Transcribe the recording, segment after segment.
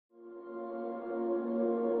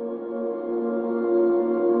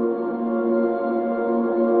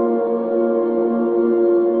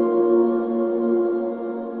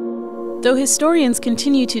Though historians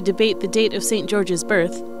continue to debate the date of St. George's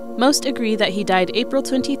birth, most agree that he died April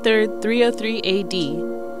 23, 303 AD.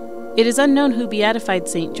 It is unknown who beatified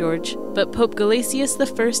St. George, but Pope Gelasius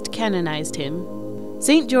I canonized him.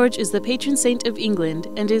 St. George is the patron saint of England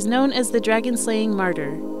and is known as the dragon-slaying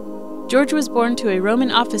martyr. George was born to a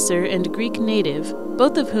Roman officer and Greek native,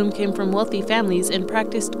 both of whom came from wealthy families and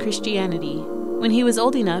practiced Christianity. When he was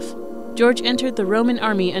old enough, George entered the Roman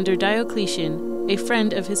army under Diocletian, a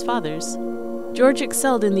friend of his father's. George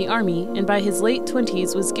excelled in the army and by his late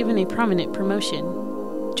 20s was given a prominent promotion.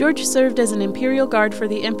 George served as an imperial guard for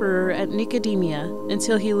the emperor at Nicomedia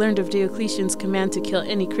until he learned of Diocletian's command to kill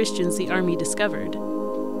any Christians the army discovered.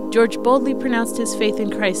 George boldly pronounced his faith in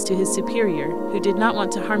Christ to his superior, who did not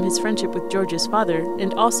want to harm his friendship with George's father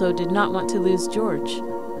and also did not want to lose George.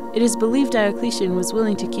 It is believed Diocletian was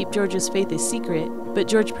willing to keep George's faith a secret, but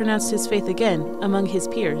George pronounced his faith again among his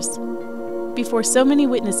peers. Before so many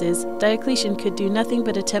witnesses, Diocletian could do nothing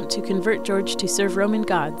but attempt to convert George to serve Roman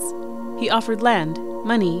gods. He offered land,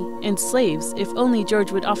 money, and slaves if only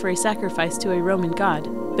George would offer a sacrifice to a Roman god,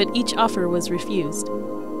 but each offer was refused.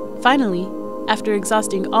 Finally, after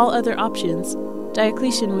exhausting all other options,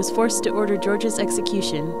 Diocletian was forced to order George's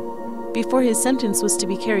execution. Before his sentence was to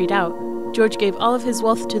be carried out, George gave all of his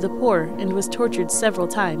wealth to the poor and was tortured several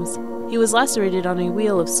times. He was lacerated on a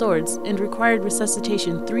wheel of swords and required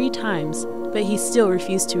resuscitation 3 times, but he still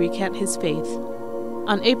refused to recant his faith.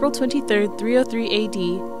 On April 23, 303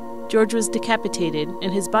 AD, George was decapitated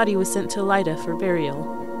and his body was sent to Lydda for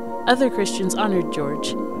burial. Other Christians honored George,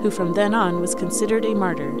 who from then on was considered a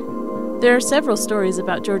martyr. There are several stories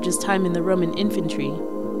about George's time in the Roman infantry.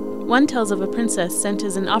 One tells of a princess sent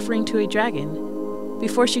as an offering to a dragon.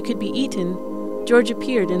 Before she could be eaten, George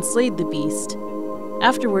appeared and slayed the beast.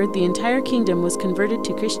 Afterward, the entire kingdom was converted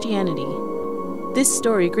to Christianity. This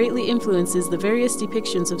story greatly influences the various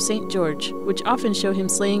depictions of St. George, which often show him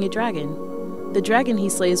slaying a dragon. The dragon he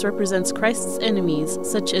slays represents Christ's enemies,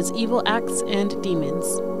 such as evil acts and demons.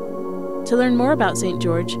 To learn more about St.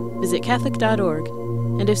 George, visit Catholic.org,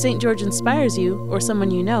 and if St. George inspires you, or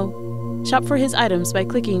someone you know, shop for his items by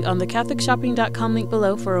clicking on the CatholicShopping.com link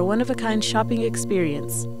below for a one-of-a-kind shopping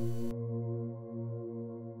experience.